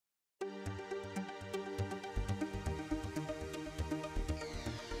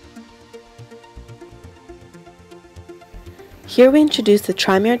Here we introduce the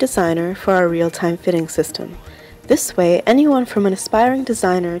triMirror designer for our real-time fitting system. This way, anyone from an aspiring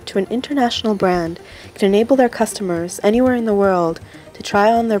designer to an international brand can enable their customers anywhere in the world to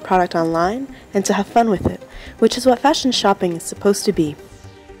try on their product online and to have fun with it, which is what fashion shopping is supposed to be.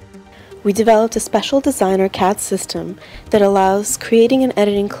 We developed a special designer CAD system that allows creating and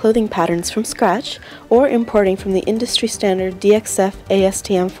editing clothing patterns from scratch or importing from the industry standard DXF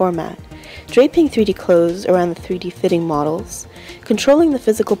ASTM format, draping 3D clothes around the 3D fitting models, controlling the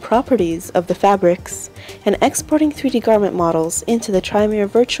physical properties of the fabrics, and exporting 3D garment models into the triMirror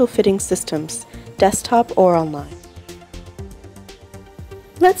virtual fitting systems, desktop or online.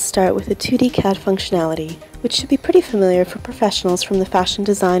 Let's start with the 2D CAD functionality, which should be pretty familiar for professionals from the fashion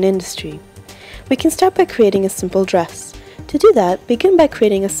design industry. We can start by creating a simple dress. To do that, begin by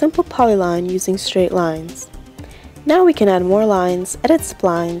creating a simple polyline using straight lines. Now we can add more lines, edit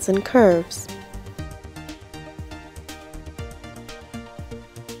splines, and curves.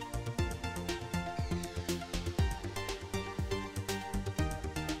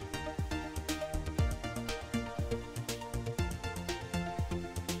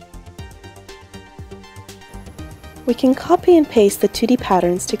 We can copy and paste the 2D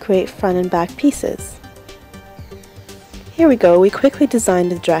patterns to create front and back pieces. Here we go, we quickly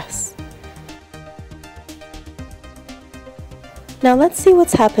designed the dress. Now let's see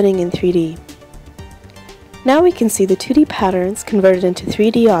what's happening in 3D. Now we can see the 2D patterns converted into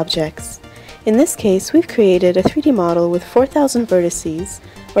 3D objects. In this case, we've created a 3D model with 4,000 vertices,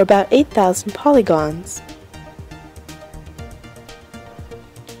 or about 8,000 polygons.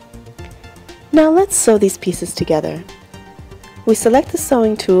 Now let's sew these pieces together. We select the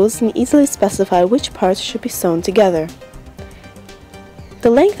sewing tools and easily specify which parts should be sewn together. The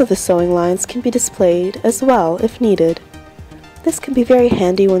length of the sewing lines can be displayed as well if needed. This can be very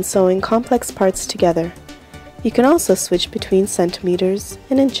handy when sewing complex parts together. You can also switch between centimeters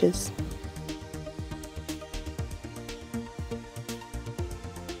and inches.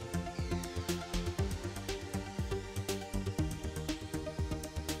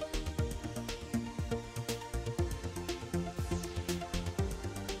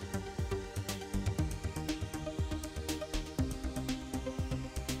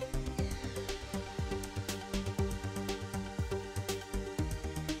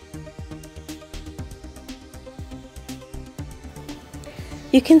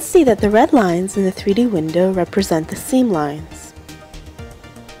 You can see that the red lines in the 3D window represent the seam lines.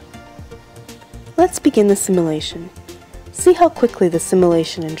 Let's begin the simulation. See how quickly the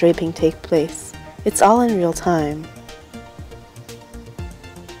simulation and draping take place. It's all in real time.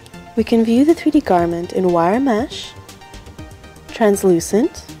 We can view the 3D garment in wire mesh,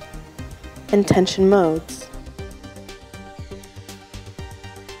 translucent, and tension modes.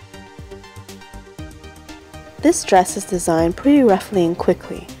 This dress is designed pretty roughly and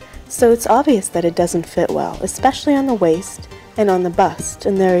quickly, so it's obvious that it doesn't fit well, especially on the waist and on the bust,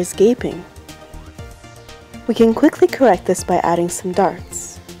 and there is gaping. We can quickly correct this by adding some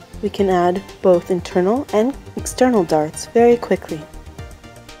darts. We can add both internal and external darts very quickly.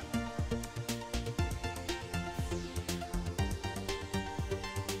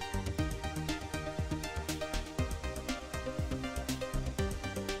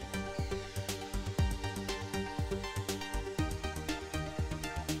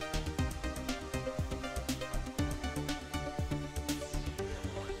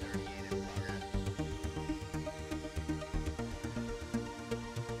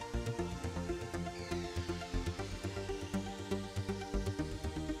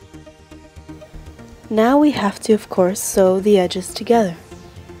 Now we have to, of course, sew the edges together.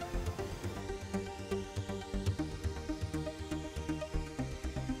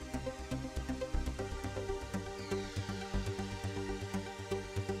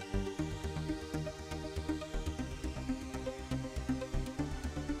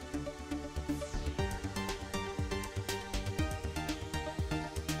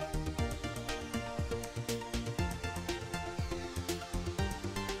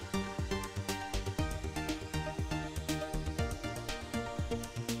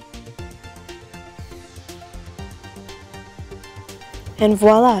 And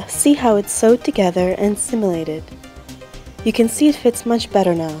voila! See how it's sewed together and simulated. You can see it fits much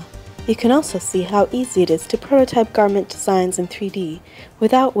better now. You can also see how easy it is to prototype garment designs in 3D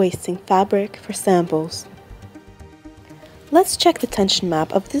without wasting fabric for samples. Let's check the tension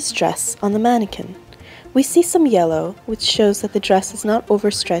map of this dress on the mannequin. We see some yellow, which shows that the dress is not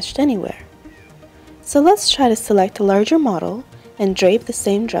overstretched anywhere. So let's try to select a larger model and drape the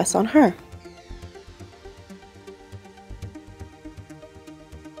same dress on her.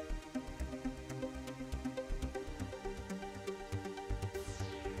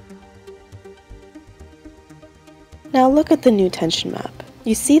 look at the new tension map.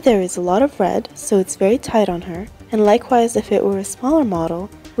 You see there is a lot of red, so it's very tight on her, and likewise if it were a smaller model,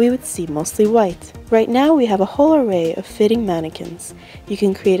 we would see mostly white. Right now we have a whole array of fitting mannequins. You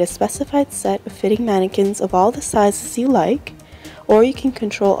can create a specified set of fitting mannequins of all the sizes you like, or you can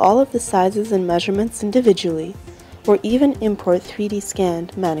control all of the sizes and measurements individually, or even import 3D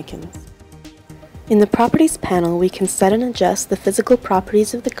scanned mannequins. In the Properties panel, we can set and adjust the physical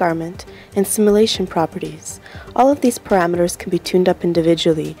properties of the garment and simulation properties. All of these parameters can be tuned up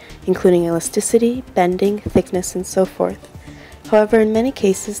individually, including elasticity, bending, thickness, and so forth. However, in many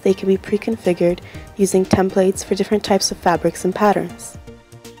cases, they can be pre-configured using templates for different types of fabrics and patterns.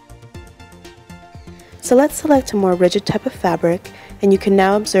 So let's select a more rigid type of fabric, and you can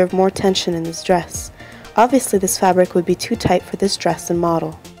now observe more tension in this dress. Obviously, this fabric would be too tight for this dress and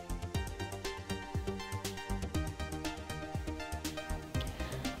model.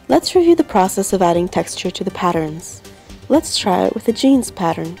 Let's review the process of adding texture to the patterns. Let's try it with a jeans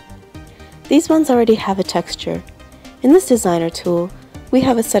pattern. These ones already have a texture. In this designer tool, we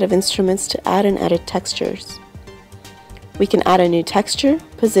have a set of instruments to add and edit textures. We can add a new texture,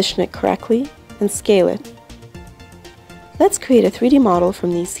 position it correctly, and scale it. Let's create a 3D model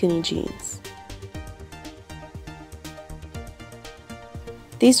from these skinny jeans.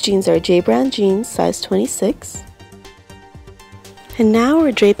 These jeans are J-brand jeans, size 26. And now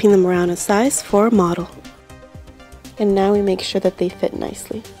we're draping them around a size 4 model. And now we make sure that they fit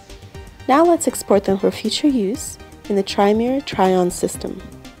nicely. Now let's export them for future use in the triMirror try-on system.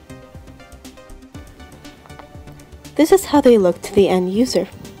 This is how they look to the end user.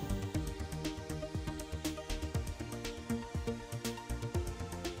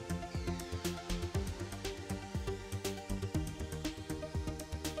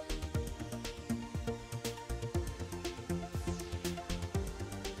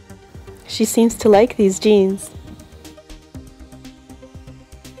 She seems to like these jeans.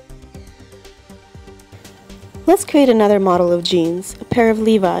 Let's create another model of jeans, a pair of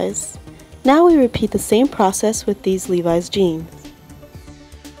Levi's. Now we repeat the same process with these Levi's jeans.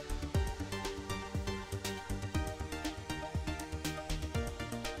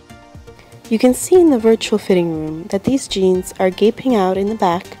 You can see in the virtual fitting room that these jeans are gaping out in the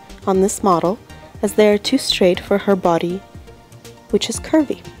back on this model as they are too straight for her body, which is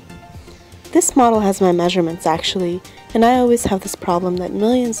curvy. This model has my measurements actually, and I always have this problem that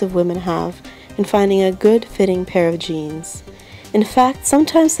millions of women have in finding a good fitting pair of jeans. In fact,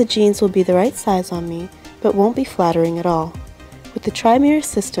 sometimes the jeans will be the right size on me, but won't be flattering at all. With the triMirror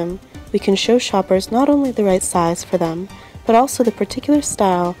system, we can show shoppers not only the right size for them, but also the particular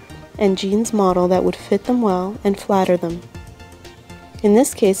style and jeans model that would fit them well and flatter them. In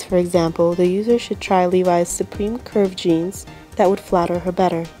this case, for example, the user should try Levi's Supreme Curve jeans that would flatter her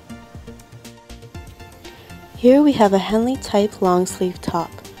better. Here we have a Henley type long sleeve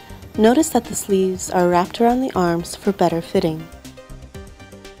top. Notice that the sleeves are wrapped around the arms for better fitting.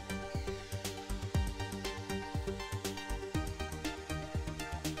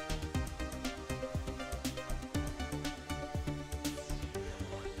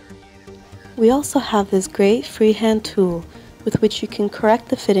 We also have this great freehand tool with which you can correct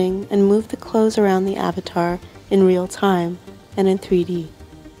the fitting and move the clothes around the avatar in real time and in 3D.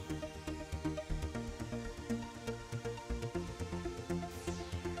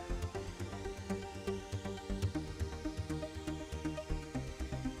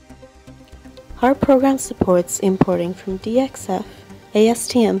 Our program supports importing from DXF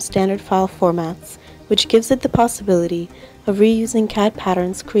ASTM standard file formats, which gives it the possibility of reusing CAD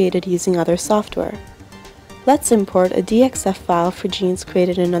patterns created using other software. Let's import a DXF file for jeans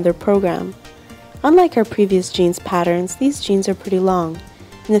created in another program. Unlike our previous jeans patterns, these jeans are pretty long.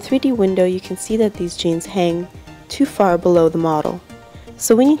 In the 3D window, you can see that these jeans hang too far below the model.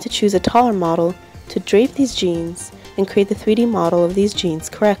 So we need to choose a taller model to drape these jeans and create the 3D model of these jeans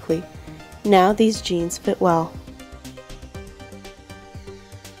correctly. Now these jeans fit well.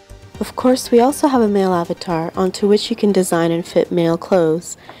 Of course, we also have a male avatar onto which you can design and fit male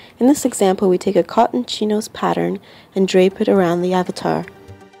clothes. In this example, we take a cotton chinos pattern and drape it around the avatar.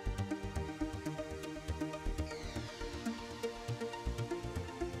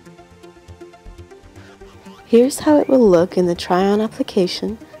 Here's how it will look in the try-on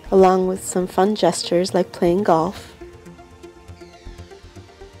application, along with some fun gestures like playing golf.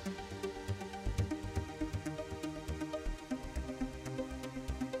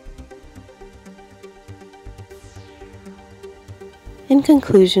 In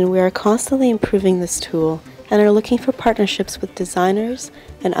conclusion, we are constantly improving this tool and are looking for partnerships with designers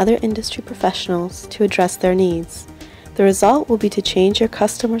and other industry professionals to address their needs. The result will be to change your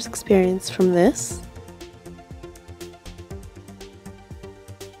customer's experience from this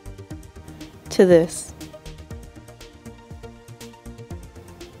to this.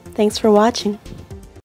 Thanks for watching.